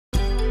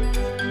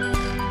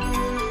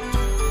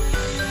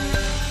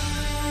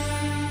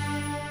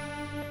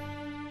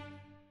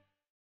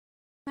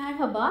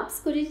Merhaba,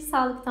 psikolojik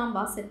sağlıktan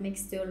bahsetmek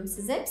istiyorum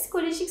size.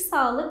 Psikolojik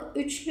sağlık,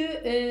 üçlü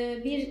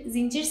bir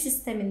zincir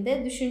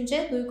sisteminde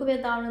düşünce, duygu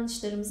ve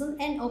davranışlarımızın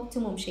en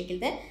optimum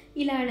şekilde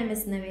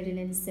ilerlemesine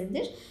verilen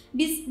isimdir.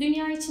 Biz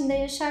dünya içinde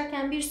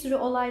yaşarken bir sürü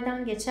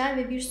olaydan geçer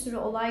ve bir sürü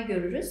olay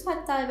görürüz.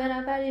 Hatta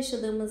beraber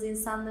yaşadığımız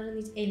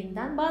insanların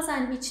elinden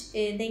bazen hiç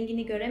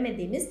dengini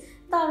göremediğimiz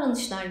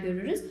davranışlar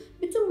görürüz.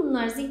 Bütün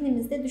bunlar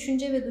zihnimizde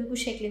düşünce ve duygu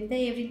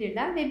şeklinde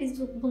evrilirler ve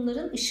biz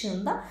bunların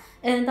ışığında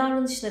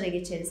davranışlara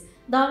geçeriz.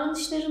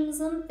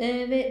 Davranışlarımızın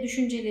ve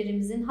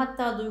düşüncelerimizin,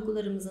 hatta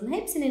duygularımızın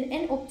hepsinin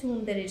en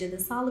optimum derecede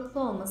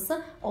sağlıklı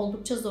olması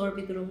oldukça zor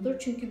bir durumdur.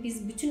 Çünkü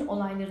biz bütün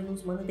olayların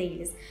uzmanı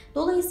değiliz.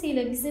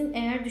 Dolayısıyla bizim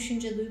eğer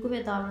düşünce, duygu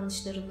ve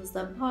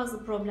davranışlarımızda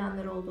bazı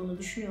problemler olduğunu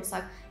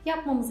düşünüyorsak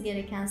yapmamız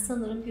gereken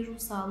sanırım bir ruh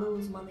sağlığı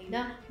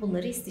uzmanıyla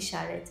bunları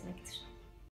istişare etmektir.